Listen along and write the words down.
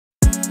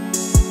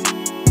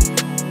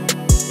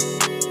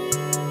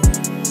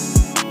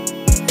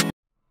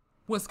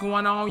What's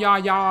going on, y'all?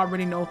 Y'all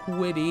already know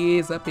who it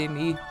is up in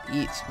this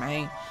bitch,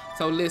 man.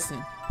 So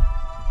listen,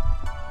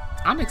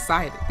 I'm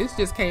excited. This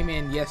just came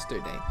in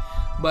yesterday,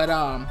 but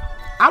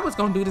I was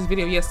gonna do this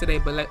video yesterday,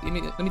 but let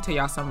me tell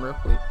y'all something real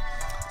quick.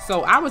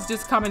 So I was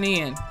just coming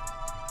in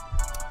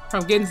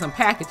from getting some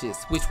packages,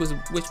 which was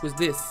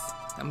this.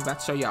 I'm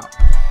about to show y'all,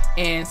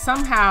 and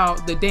somehow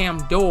the damn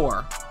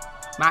door,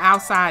 my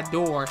outside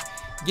door,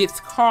 gets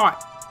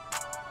caught,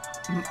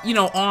 you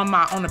know, on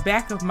the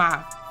back of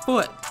my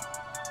foot,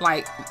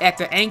 like at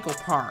the ankle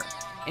part,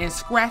 and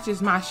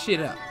scratches my shit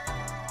up.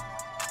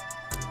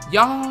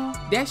 Y'all,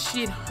 that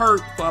shit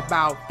hurt for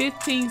about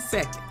 15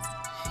 seconds.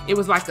 It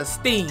was like a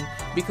sting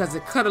because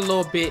it cut a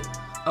little bit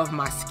of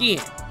my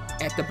skin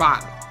at the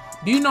bottom.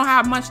 Do you know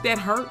how much that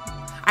hurt?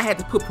 I had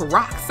to put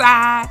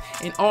peroxide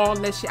and all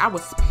that shit. I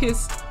was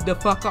pissed the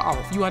fucker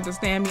off. You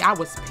understand me? I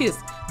was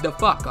pissed the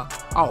fucker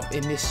off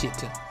in this shit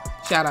too.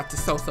 Shout out to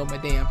So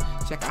Madame.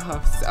 Check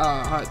out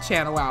her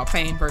channel out,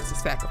 Pain versus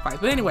Sacrifice.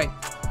 But anyway,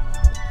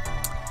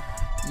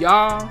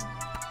 y'all,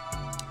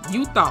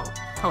 you thought,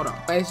 hold on.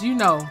 As you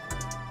know,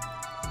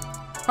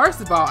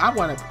 first of all, I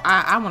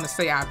wanna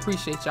say I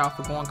appreciate y'all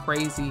for going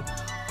crazy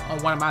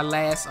on one of my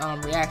last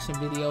reaction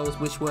videos,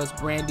 which was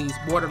Brandy's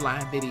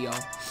borderline video.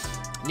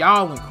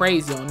 Y'all went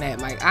crazy on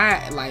that.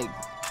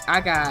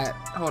 I got,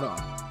 hold on,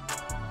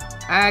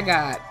 I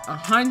got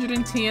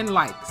 110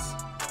 likes.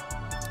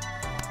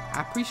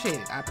 I appreciate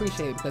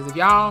it because if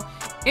y'all,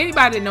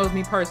 anybody that knows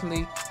me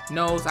personally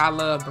knows I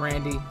love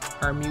Brandy,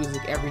 her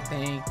music,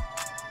 everything,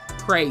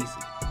 crazy,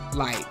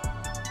 like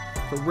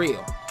for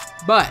real.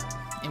 But,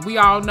 and we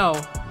all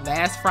know,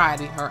 last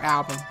Friday her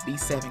album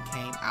B7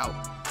 came out.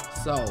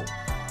 So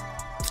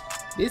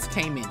this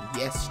came in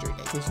yesterday,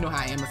 because you know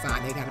how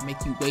Amazon, they gotta make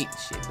you wait and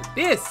shit. But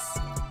this,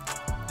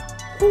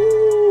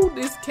 ooh,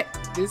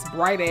 this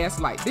bright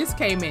ass light, this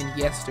came in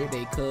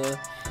yesterday, cuz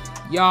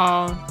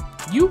y'all,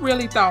 you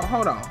really thought,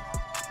 hold on,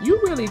 you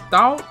really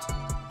thought,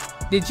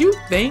 did you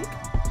think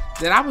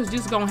that I was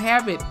just gonna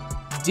have it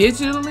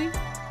digitally,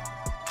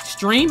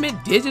 stream it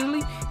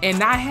digitally, and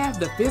not have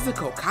the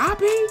physical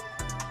copy?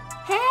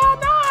 Hell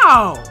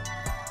no.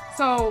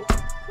 So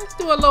let's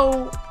do a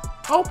little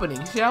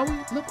opening, shall we?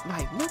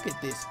 Look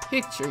at this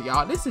picture,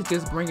 y'all. This is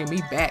just bringing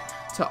me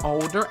back to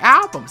older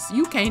albums.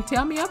 You can't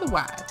tell me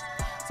otherwise.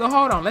 So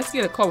hold on, let's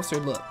get a closer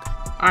look.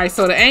 All right,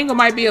 so the angle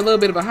might be a little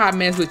bit of a hot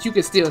mess, but you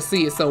can still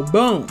see it. So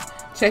boom,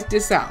 check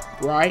this out,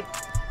 right?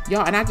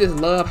 Y'all, and I just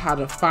love how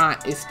the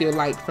font is still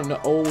like from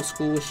the old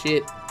school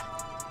shit.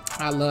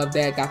 I love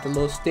that. Got the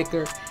little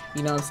sticker,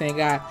 you know what I'm saying?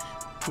 Got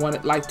one,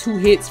 like 2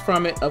 hits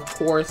from it, of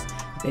course.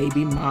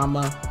 Baby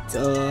Mama,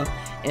 duh.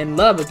 And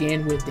Love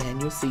Again with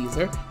Daniel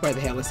Caesar. Where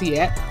the hell is he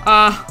at?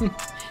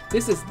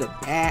 This is the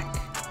back.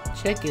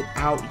 Check it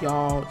out,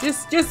 y'all.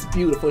 Just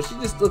beautiful. She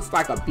just looks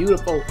like a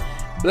beautiful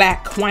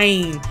black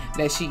queen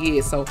that she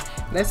is. So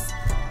let's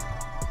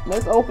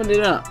open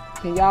it up.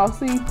 Can y'all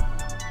see?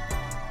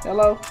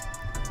 Hello?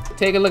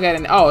 Take a look at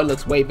it. Oh, it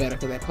looks way better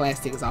because that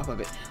plastic is off of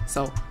it.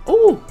 So,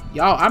 ooh,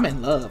 y'all, I'm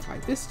in love.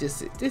 Like this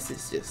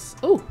is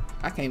just, ooh,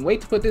 I can't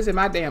wait to put this in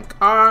my damn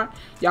car.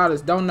 Y'all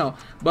just don't know.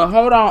 But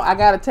hold on, I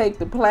gotta take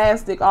the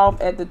plastic off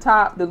at the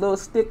top, the little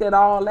sticker and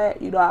all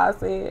that. You know how I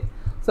said.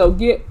 So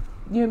give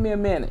me a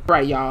minute.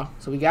 Right, y'all.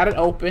 So we got it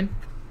open.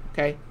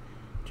 Okay.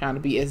 Trying to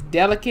be as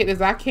delicate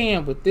as I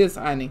can with this,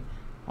 honey.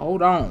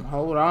 Hold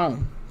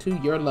on to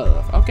your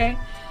love. Okay.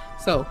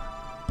 So,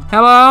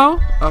 hello.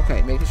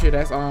 Okay, making sure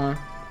that's on.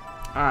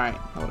 All right,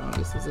 hold on.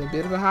 This is a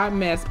bit of a hot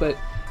mess, but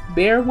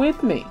bear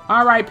with me.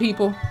 All right,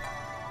 people.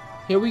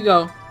 Here we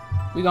go.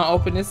 We're gonna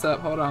open this up.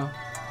 Hold on.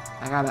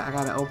 I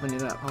gotta open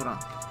it up. Hold on.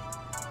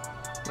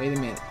 Wait a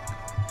minute.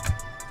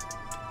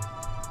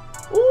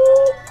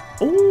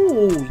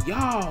 Ooh,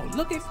 y'all,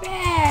 look at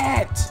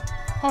that.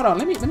 Hold on,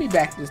 let me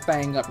back this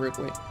thing up real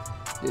quick.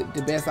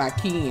 The best I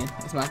can,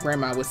 as my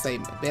grandma would say,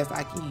 the best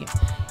I can.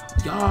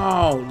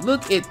 Y'all,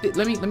 look at this.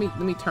 Let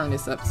me turn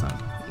this up some.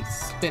 Let me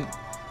spin it.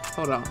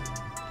 Hold on.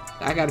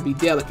 I gotta be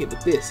delicate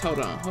with this. Hold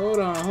on.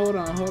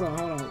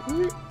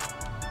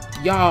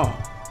 Y'all,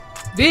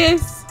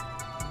 this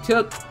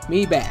took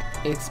me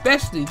back,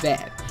 especially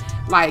that.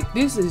 Like,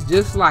 this is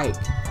just like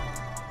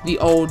the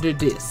older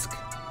disc.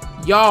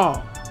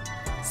 Y'all,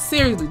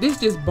 seriously,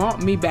 this just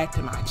brought me back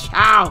to my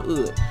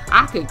childhood.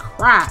 I could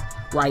cry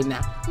right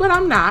now, but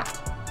I'm not.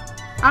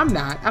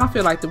 I don't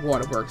feel like the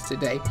waterworks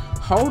today.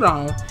 Hold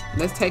on.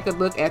 Let's take a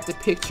look at the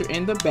picture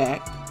in the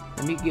back.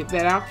 Let me get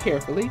that out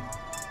carefully.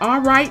 All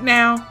right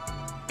now.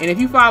 And if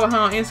you follow her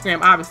on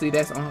Instagram, obviously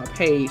that's on her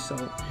page. So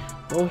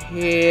go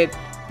ahead.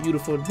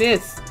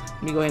 Beautifulness.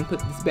 Let me go ahead and put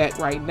this back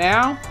right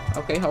now.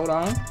 Okay, hold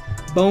on.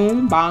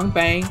 Boom, bang,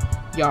 bang.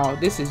 Y'all,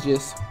 this is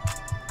just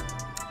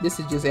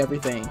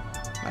everything.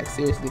 Like,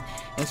 seriously.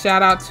 And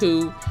shout out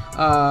to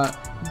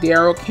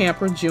Daryl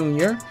Camper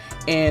Jr.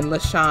 and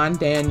LaShawn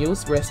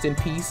Daniels. Rest in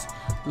peace.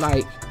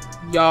 Like,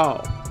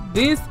 y'all,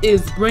 this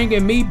is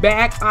bringing me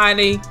back,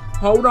 honey.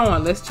 Hold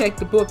on. Let's check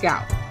the book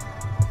out.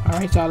 All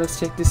right, y'all. Let's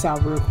check this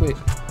out real quick.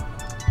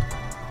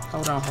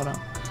 Hold on.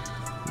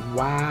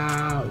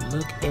 Wow,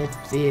 look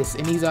at this.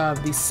 And these are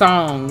the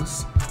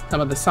songs,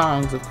 some of the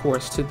songs, of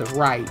course, to the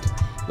right.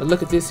 But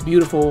look at this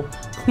beautiful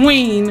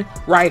queen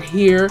right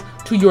here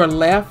to your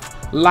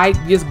left. Light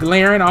just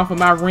glaring off of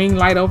my ring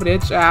light over there,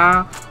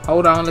 child.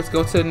 Hold on, let's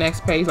go to the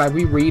next page. Like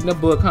we reading a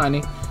book,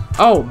 honey.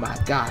 Oh my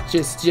God,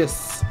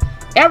 just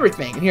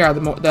everything. Here are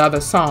the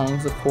other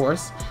songs, of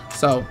course.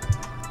 So,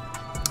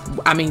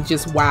 I mean,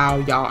 just wow,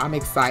 y'all. I'm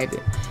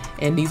excited.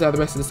 And these are the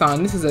rest of the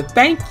song. This is a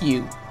thank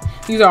you.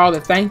 These are all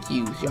the thank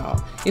yous,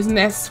 y'all. Isn't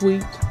that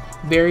sweet?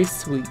 Very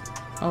sweet.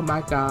 Oh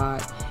my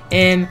God.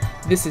 And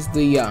this is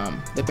the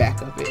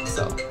back of it.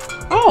 So,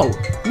 oh,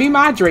 me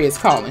madre is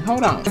calling.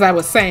 Hold on. As I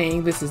was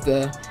saying, this is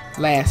the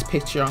last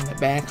picture on the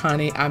back,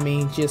 honey. I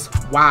mean, just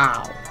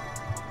wow.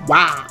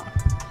 Wow.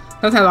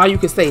 Sometimes all you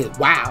can say is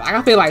wow. Like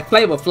I feel like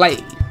Flavor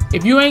Flav.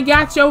 If you ain't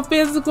got your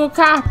physical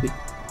copy,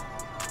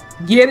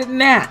 get it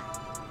now.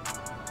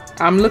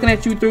 I'm looking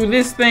at you through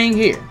this thing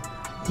here.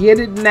 Get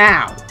it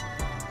now.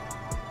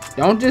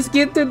 Don't just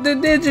get the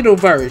digital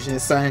version,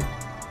 son.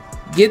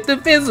 Get the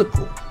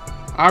physical.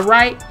 All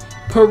right?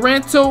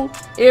 Parental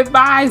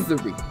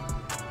advisory.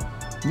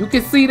 You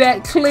can see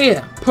that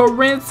clear.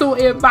 Parental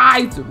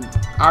advisory.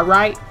 All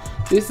right?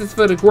 This is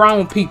for the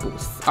grown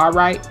peoples. All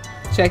right?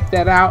 Check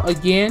that out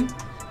again.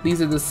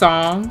 These are the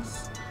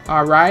songs.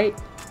 All right?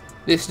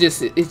 It's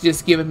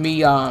just giving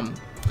me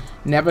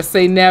Never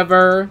Say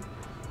Never,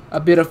 a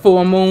bit of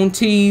Full Moon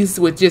tease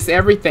with just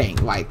everything.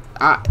 Like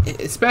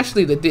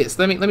especially the disc.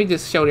 Let me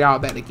just show y'all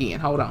that again.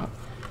 Hold on.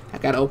 I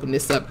gotta open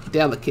this up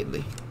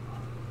delicately.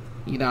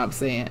 You know what I'm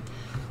saying?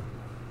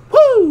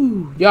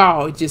 Woo!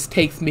 Y'all, it just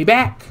takes me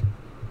back.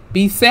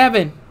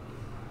 B7.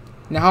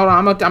 Now hold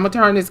on, I'm gonna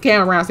turn this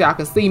camera around so y'all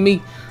can see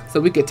me, so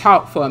we could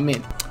talk for a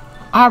minute.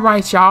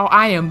 Alright, y'all,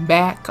 I am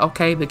back.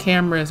 Okay, the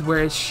camera is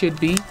where it should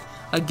be.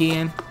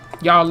 Again,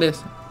 y'all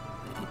listen.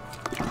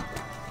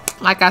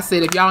 Like I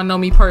said, if y'all know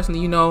me personally,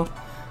 you know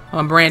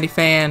I'm a Brandy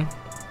fan.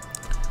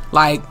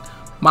 Like,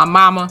 my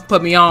mama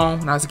put me on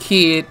when I was a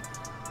kid.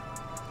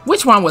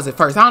 Which one was it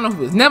first? I don't know if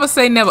it was Never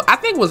Say Never. I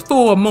think it was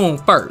Full Moon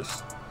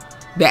first.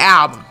 The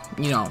album,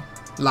 you know,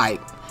 like,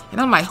 and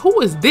I'm like,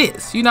 who is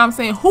this? You know what I'm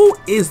saying? Who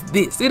is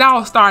this? It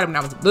all started when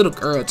I was a little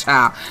girl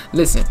child.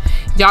 Listen,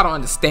 y'all don't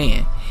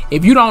understand.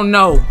 If you don't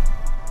know,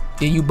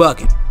 then you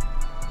bugging.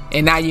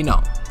 And now you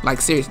know.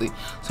 Like, seriously.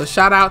 So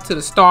shout out to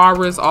the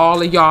starers,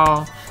 all of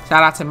y'all.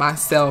 Shout out to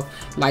myself.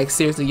 Like,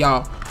 seriously,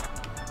 y'all.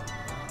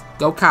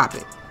 Go cop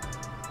it.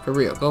 For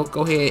real.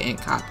 Go ahead and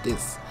cop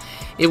this.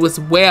 It was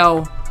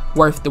well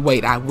worth the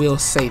wait. I will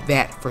say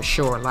that for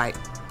sure. Like,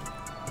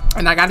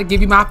 and I got to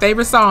give you my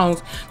favorite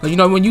songs. Because, you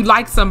know, when you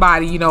like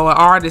somebody, you know, an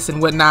artist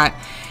and whatnot,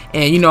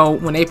 and, you know,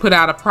 when they put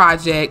out a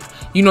project,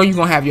 you know you're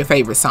going to have your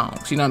favorite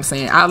songs. You know what I'm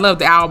saying? I love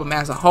the album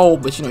as a whole,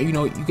 but, you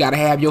know, you got to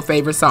have your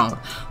favorite songs.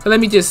 So let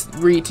me just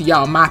read to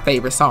y'all my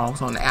favorite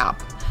songs on the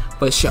album.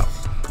 For sure.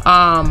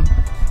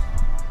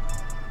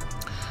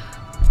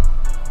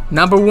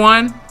 Number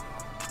 1,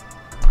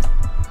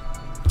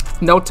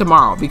 No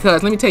Tomorrow.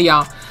 Because let me tell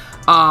y'all,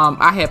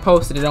 I had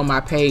posted it on my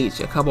page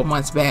a couple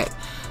months back.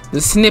 The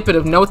snippet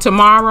of No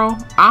Tomorrow,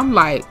 I'm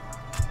like,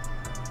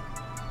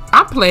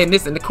 I'm playing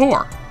this in the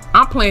car.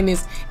 I'm playing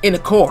this in the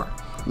car.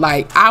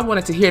 Like, I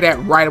wanted to hear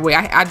that right away.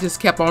 I just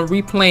kept on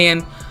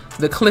replaying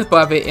the clip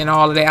of it and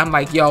all of that. I'm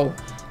like, yo,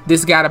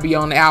 this gotta be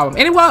on the album.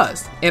 And it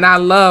was. And I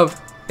love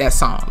that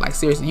song. Like,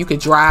 seriously, you could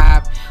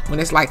drive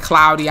when it's like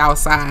cloudy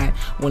outside,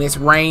 when it's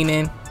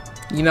raining,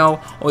 you know,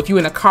 or if you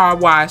in a car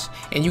wash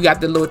and you got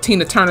the little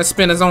Tina Turner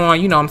spinners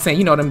on, you know what I'm saying?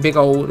 You know, them big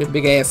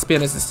ass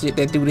spinners and shit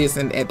that do this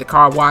and at the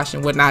car wash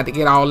and whatnot to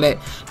get all that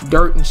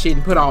dirt and shit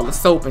and put all the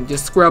soap and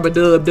just scrub a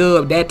dub,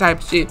 that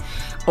type of shit.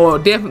 Or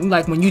definitely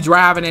like when you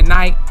driving at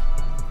night,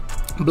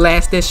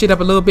 blast that shit up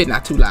a little bit,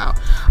 not too loud.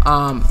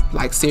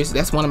 Like, seriously,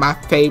 that's one of my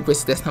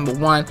favorites. That's number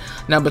 1.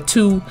 Number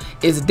 2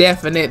 is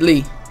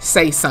definitely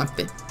Say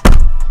Something.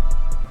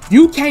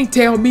 You can't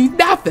tell me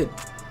nothing.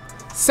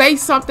 Say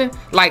Something.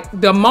 Like,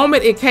 the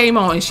moment it came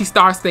on and she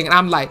starts singing,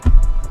 I'm like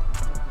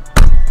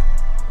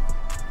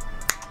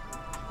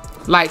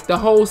the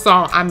whole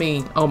song, I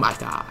mean, oh my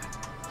God.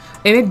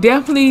 And it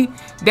definitely,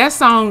 that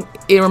song,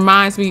 it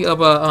reminds me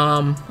of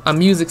a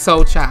Music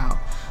Soul Child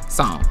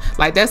song.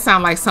 Like, that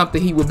sound like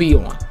something he would be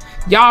on.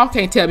 Y'all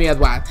can't tell me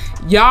otherwise.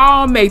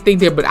 Y'all may think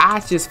that, but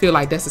I just feel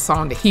like that's a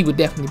song that he would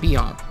definitely be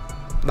on.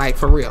 Like,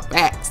 for real.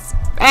 Facts.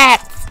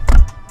 Facts.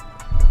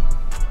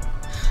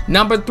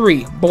 Number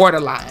 3,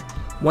 Borderline.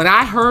 When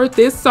I heard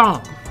this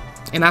song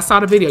and I saw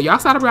the video, y'all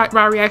saw the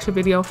my reaction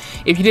video.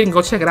 If you didn't,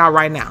 go check it out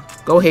right now.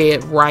 Go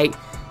ahead right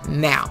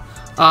now.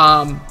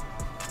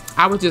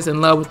 I was just in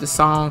love with the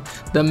song,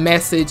 the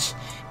message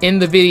in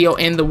the video,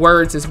 and the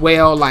words as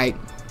well. Like,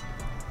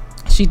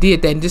 she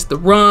did that, and just the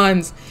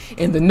runs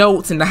and the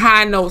notes and the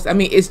high notes. I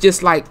mean, it's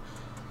just like,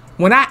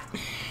 when I,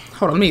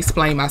 hold on, let me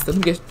explain myself.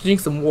 Let me just drink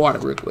some water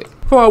real quick.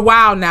 For a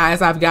while now,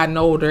 as I've gotten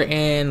older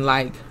and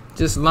like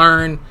just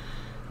learned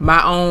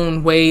my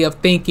own way of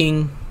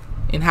thinking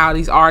and how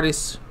these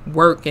artists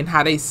work and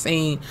how they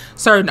sing,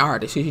 certain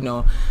artists, you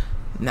know,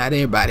 not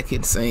everybody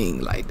can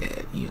sing like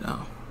that, you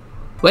know.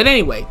 But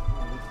anyway,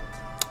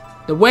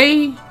 the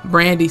way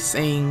Brandy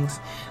sings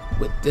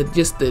with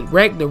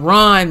the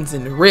runs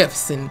and the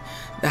riffs and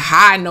the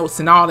high notes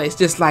and all that, it's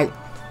just like,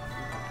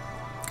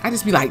 I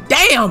just be like,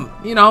 damn,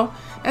 you know,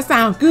 that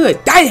sounds good.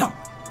 Damn.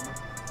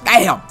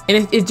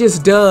 And it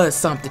just does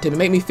something to me,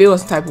 make me feel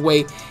some type of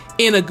way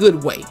in a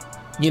good way,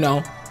 you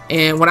know.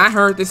 And when I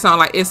heard this song,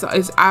 like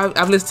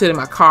I've listened to it in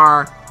my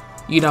car,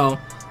 you know,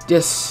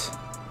 just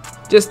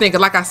thinking,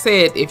 like I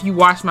said, if you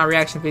watch my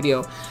reaction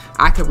video,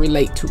 I could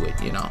relate to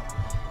it, you know,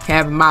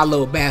 having my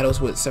little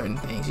battles with certain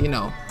things, you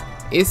know.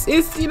 It's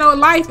you know,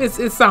 life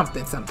is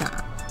something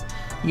sometimes,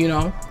 you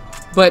know.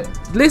 But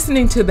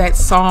listening to that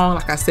song,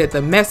 like I said,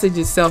 the message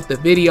itself, the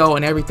video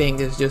and everything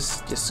is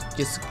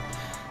just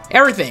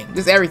everything.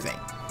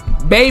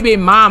 Baby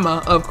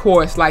Mama, of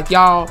course, like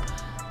y'all,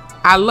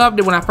 I loved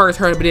it when I first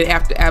heard it, but then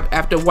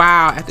after a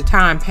while, after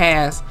time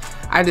passed,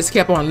 I just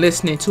kept on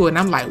listening to it, and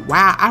I'm like,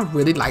 wow, I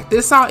really like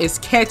this song. It's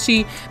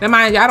catchy. Now,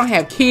 mind you, I don't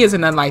have kids or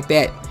nothing like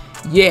that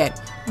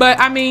yet. But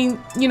I mean,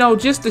 you know,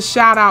 just a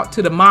shout out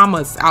to the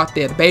mamas out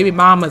there, the baby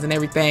mamas and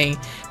everything,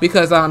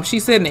 because she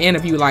said in the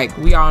interview, like,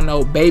 we all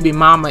know baby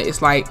mama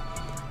is like,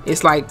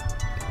 it's like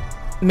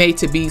made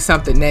to be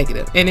something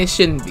negative, and it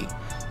shouldn't be,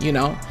 you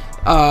know.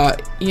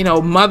 You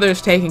know,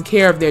 mothers taking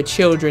care of their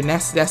children,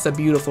 that's a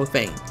beautiful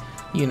thing,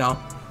 you know.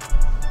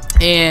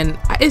 And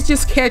it's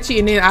just catchy.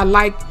 And then I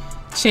like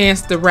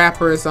Chance the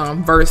Rapper's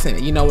verse in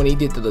it, you know, when he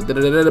did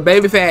the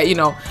baby fat, you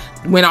know,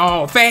 went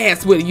all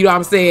fast with it, you know what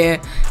I'm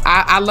saying.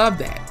 I love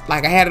that.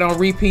 Like, I had it on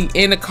repeat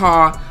in the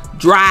car,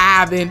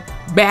 driving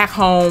back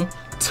home,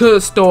 to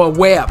the store,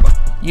 wherever,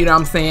 you know what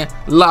I'm saying.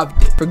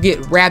 Loved it.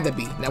 Forget Rather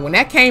Be. Now when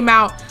that came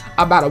out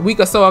about a week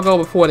or so ago,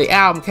 before the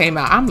album came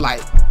out, I'm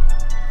like,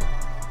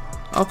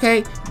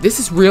 okay, this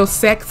is real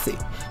sexy.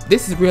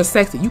 This is real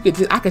sexy.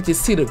 I could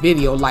just see the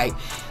video, like,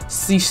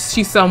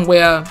 she's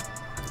somewhere,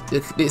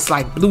 it's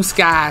like blue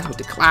skies with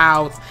the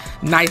clouds,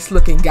 nice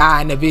looking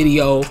guy in the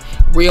video,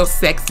 real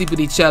sexy with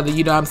each other,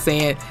 you know what I'm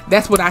saying.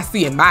 That's what I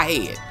see in my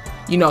head,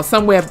 you know,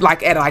 somewhere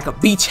like at like a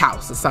beach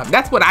house or something.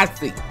 That's what I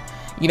see,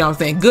 you know what I'm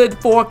saying. Good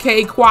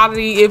 4K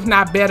quality, if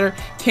not better,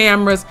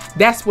 cameras.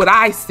 That's what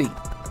I see.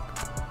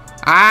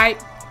 All right,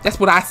 that's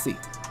what I see.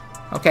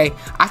 Okay,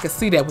 I could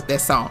see that with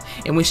that song.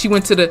 And when she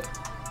went to the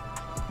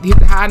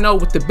high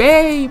note with the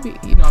baby,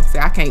 you know what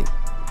I'm saying,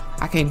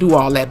 I can't do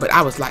all that, but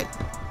I was like,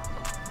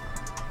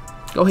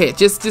 go ahead,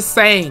 just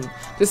sang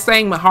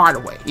my heart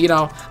away, you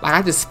know. Like,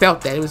 I just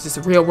felt that it was just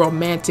a real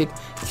romantic,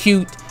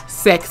 cute,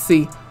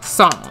 sexy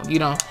song, you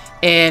know.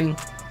 And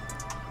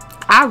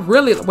I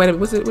really, what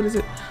is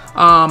it?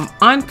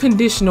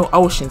 Unconditional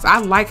Oceans. I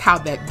like how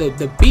that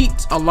the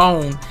beat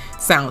alone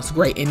sounds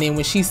great. And then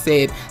when she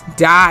said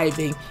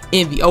diving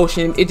in the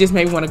ocean, it just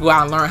made me want to go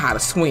out and learn how to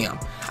swim,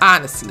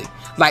 honestly,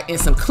 like in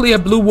some clear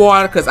blue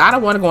water, because I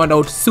don't want to go in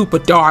no super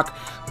dark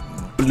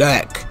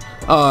black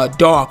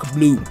dark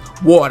blue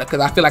water,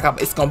 because I feel like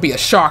it's gonna be a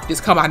shark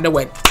just come out of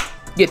nowhere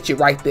and get you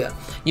right there,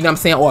 you know what I'm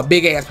saying, or a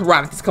big ass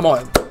piranha just come on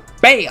and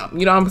bam,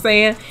 you know what I'm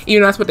saying.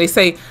 Even though that's what they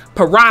say,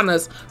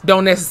 piranhas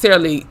don't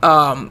necessarily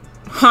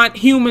hunt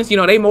humans, you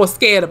know, they more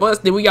scared of us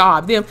than we are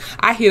of them.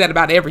 I hear that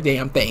about every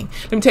damn thing.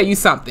 Let me tell you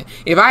something.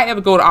 If I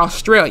ever go to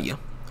Australia,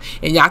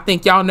 and y'all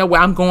think y'all know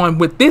where I'm going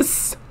with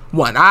this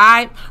one, all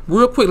right,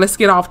 real quick, let's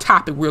get off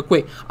topic real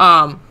quick.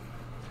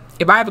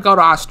 If I ever go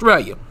to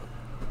Australia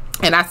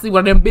and I see one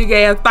of them big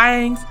ass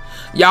things,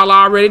 y'all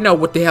already know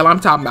what the hell I'm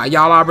talking about.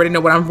 Y'all already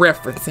know what I'm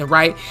referencing,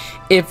 right?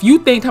 If you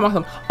think talking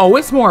about something, oh,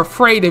 it's more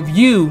afraid of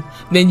you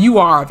than you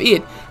are of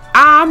it,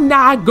 I'm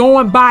not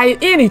going by it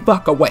any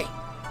fucking way.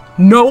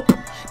 Nope.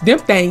 Them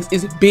things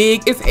is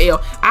big as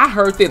hell. I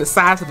heard they're the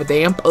size of a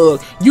damn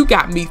pug. You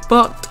got me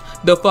fucked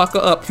the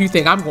fucker up if you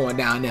think I'm going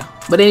down there.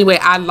 But anyway,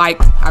 I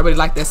really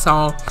like that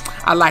song.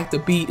 I like the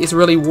beat. It's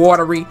really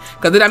watery,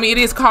 because I mean,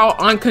 it is called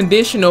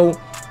Unconditional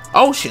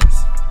Oceans,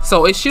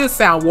 so it should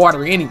sound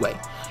watery anyway,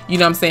 you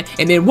know what I'm saying.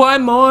 And then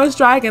One More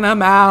Strike and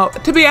I'm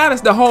Out. To be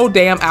honest, the whole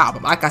damn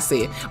album, like I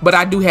said, but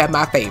I do have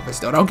my favorites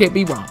though, don't get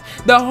me wrong.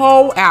 The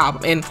whole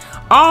album, and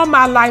all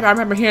my life I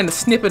remember hearing the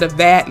snippet of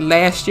that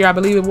last year, I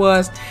believe it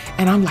was,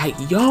 and I'm like,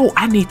 yo,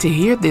 I need to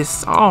hear this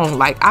song.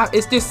 Like,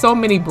 it's just so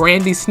many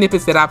Brandy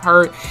snippets that I've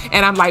heard,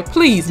 and I'm like,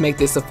 please make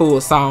this a full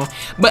song.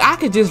 But I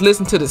could just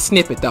listen to the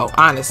snippet though,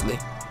 honestly.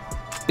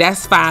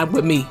 That's fine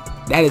with me.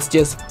 That is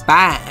just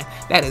fine.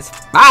 That is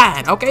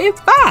fine. Okay, it's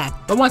fine.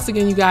 But once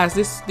again, you guys,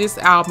 this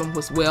album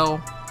was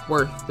well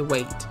worth the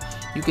wait.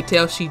 You could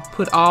tell she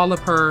put all of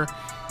her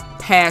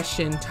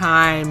passion,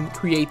 time,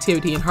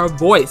 creativity, and her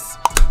voice,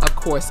 of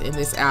course, in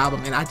this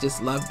album, and I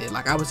just loved it.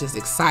 Like, I was just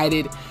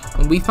excited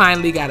when we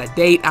finally got a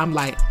date. I'm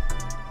like,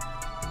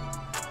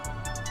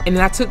 and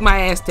then I took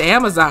my ass to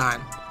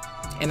Amazon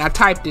and I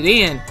typed it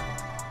in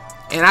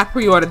and I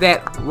pre-ordered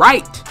that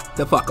right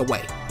the fuck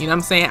away. You know what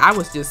I'm saying? I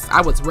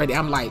was ready.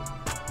 I'm like,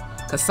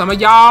 because some of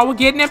y'all were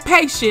getting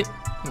impatient,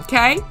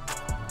 okay?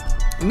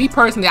 Me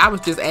personally, I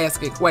was just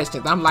asking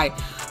questions. I'm like,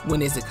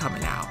 when is it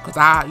coming out? Because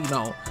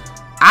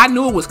I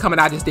knew it was coming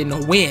out, I just didn't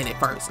know when at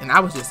first. And I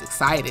was just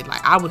excited.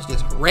 Like, I was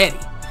just ready.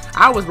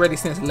 I was ready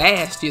since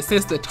last year,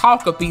 since the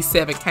talk of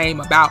B7 came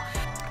about.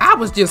 I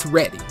was just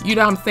ready. You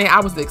know what I'm saying? I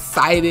was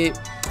excited,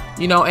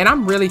 you know, and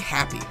I'm really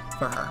happy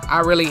for her. I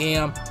really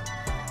am.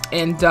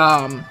 And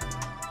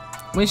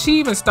when she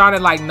even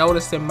started like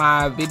noticing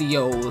my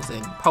videos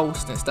and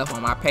posts and stuff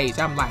on my page,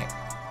 I'm like,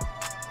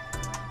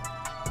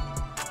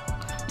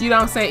 you know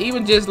what I'm saying?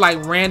 Even just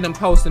like random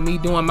posts of me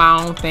doing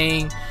my own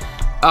thing,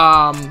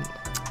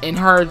 and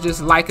her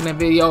just liking the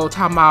video,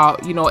 talking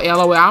about, you know,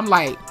 LOL. I'm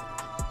like,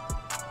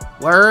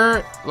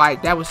 word,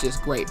 like that was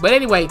just great. But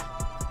anyway,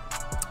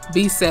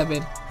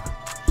 B7,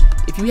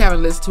 if you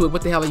haven't listened to it,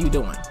 what the hell are you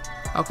doing?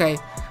 Okay,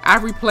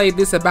 I've replayed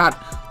this about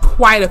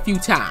quite a few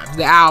times,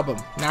 the album,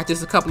 not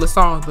just a couple of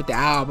songs, but the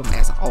album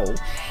as a whole.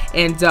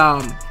 And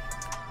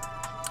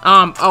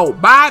oh,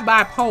 Bye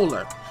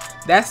Bipolar,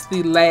 that's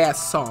the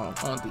last song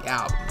on the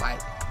album. Like,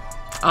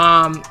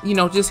 you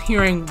know, just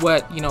hearing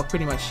what, you know,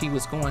 pretty much she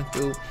was going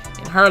through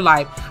in her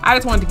life, I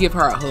just wanted to give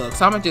her a hug.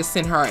 So I'm gonna just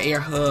send her an air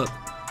hug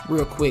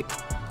real quick.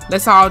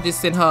 Let's all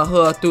just send her a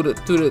hug through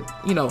the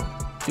you know,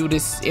 through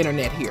this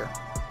internet here.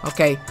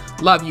 Okay,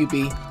 love you,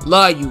 B.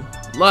 Love you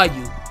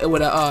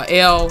with a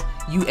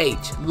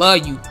L-U-H.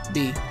 Love you,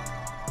 B.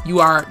 You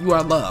are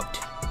loved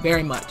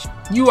very much.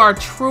 You are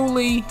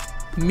truly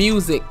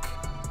music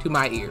to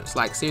my ears.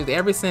 Like seriously,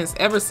 ever since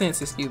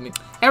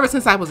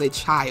I was a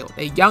child,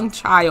 a young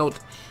child,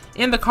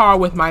 in the car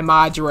with my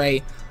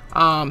madre,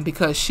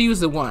 because she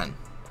was the one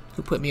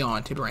who put me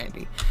on to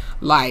Brandy.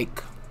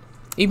 Like,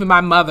 even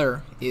my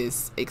mother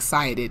is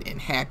excited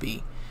and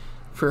happy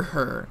for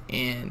her,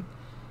 and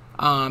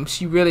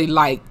she really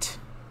liked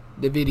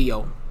the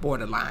video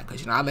Borderline,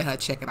 because, you know, I let her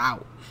check it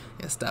out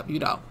and stuff, you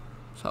know.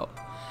 So,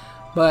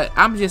 but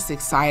I'm just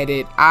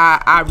excited.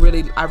 I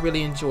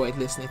really enjoyed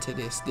listening to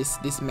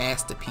this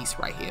masterpiece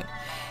right here.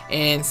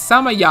 And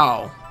some of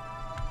y'all,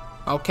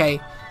 okay,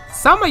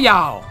 some of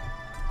y'all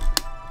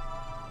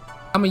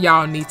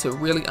need to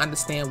really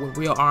understand what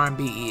real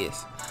R&B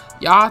is.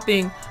 Y'all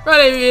think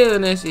really real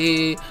and that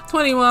shit,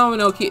 21 with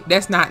no kid.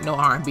 That's not no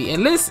R&B.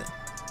 And listen,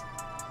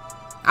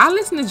 I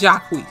listen to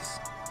Jacquees,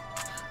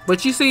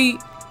 but you see,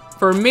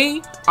 for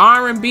me,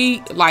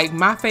 R&B, like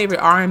my favorite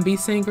R&B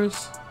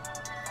singers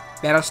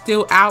that are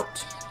still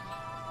out: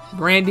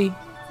 Brandy,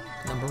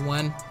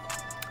 #1,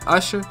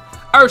 Usher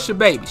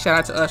baby, shout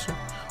out to Usher.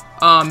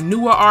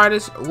 Newer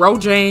artists, Ro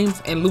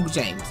James and Luke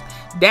James.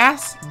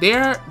 That's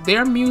their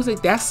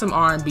music. That's some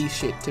R&B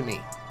shit to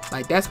me.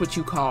 Like, that's what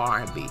you call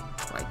R&B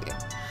right there.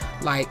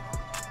 Like,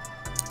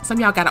 some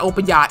of y'all gotta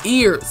open y'all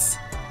ears,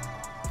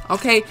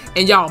 okay,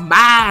 and y'all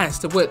minds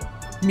to what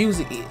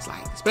music is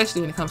like,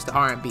 especially when it comes to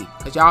R&B,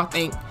 because y'all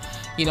think,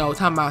 you know,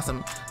 talking about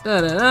some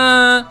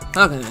sucking.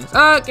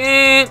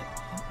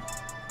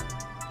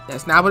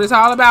 That's not what it's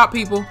all about,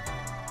 people.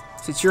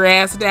 Sit your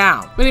ass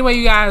down. But anyway,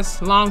 you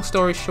guys, long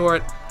story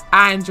short,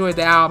 I enjoyed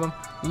the album.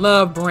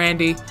 Love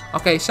Brandy.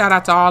 Okay, shout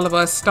out to all of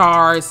us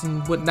stars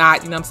and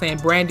whatnot, you know what I'm saying,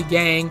 Brandy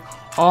gang,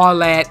 all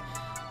that.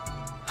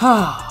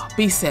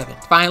 B7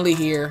 finally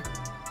here.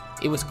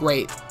 It was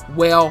great.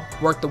 Well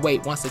worth the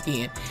wait once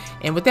again.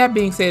 And with that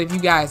being said, if you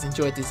guys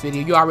enjoyed this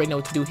video, you already know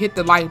what to do. Hit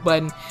the like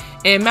button.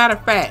 And matter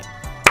of fact,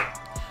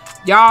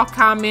 y'all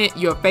comment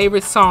your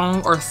favorite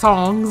song or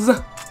songs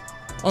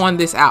on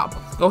this album.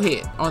 Go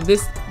ahead. On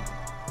this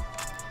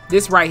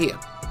right here.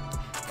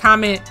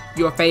 Comment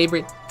your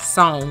favorite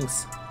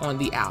songs on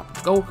the album.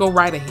 Go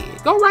right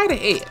ahead. Go right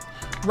ahead.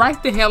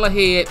 Right the hell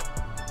ahead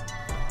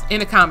in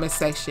the comment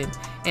section.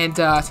 And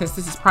since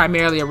this is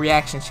primarily a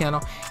reaction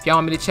channel, if y'all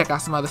want me to check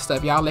out some other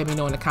stuff, y'all let me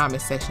know in the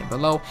comment section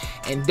below.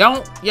 And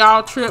don't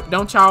y'all trip,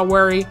 don't y'all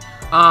worry.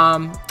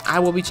 I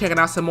will be checking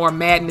out some more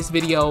madness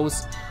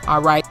videos,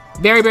 all right,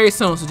 very, very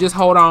soon. So just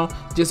hold on,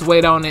 just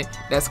wait on it.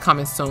 That's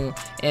coming soon.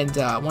 And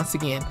once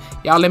again,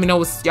 y'all let me know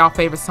what's y'all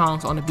favorite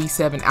songs on the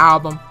B7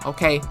 album,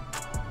 okay?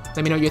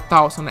 Let me know your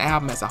thoughts on the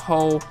album as a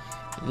whole.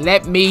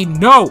 Let me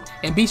know,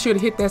 and be sure to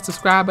hit that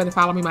subscribe button.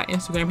 Follow me on my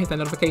Instagram, hit that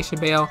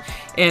notification bell,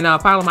 and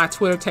follow my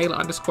Twitter,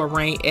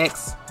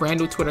 Taylor_RainX, brand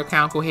new Twitter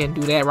account. Go ahead and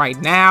do that right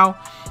now.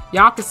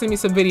 Y'all can send me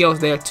some videos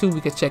there too.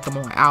 We can check them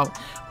on out.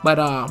 But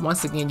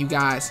once again, you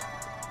guys,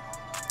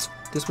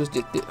 this was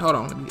just, hold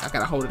on, I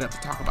gotta hold it up to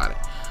talk about it.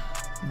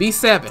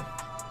 B7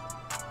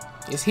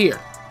 is here.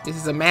 This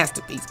is a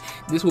masterpiece.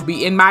 This will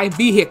be in my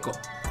vehicle.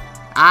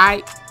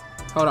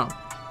 Hold on.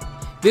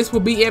 This will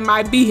be in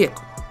my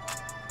vehicle.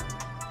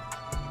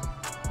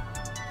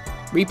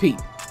 Repeat.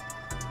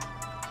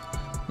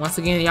 Once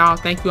again, y'all,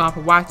 thank you all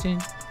for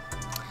watching.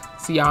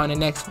 See y'all in the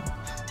next one.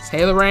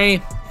 Taylor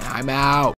Rain, and I'm out.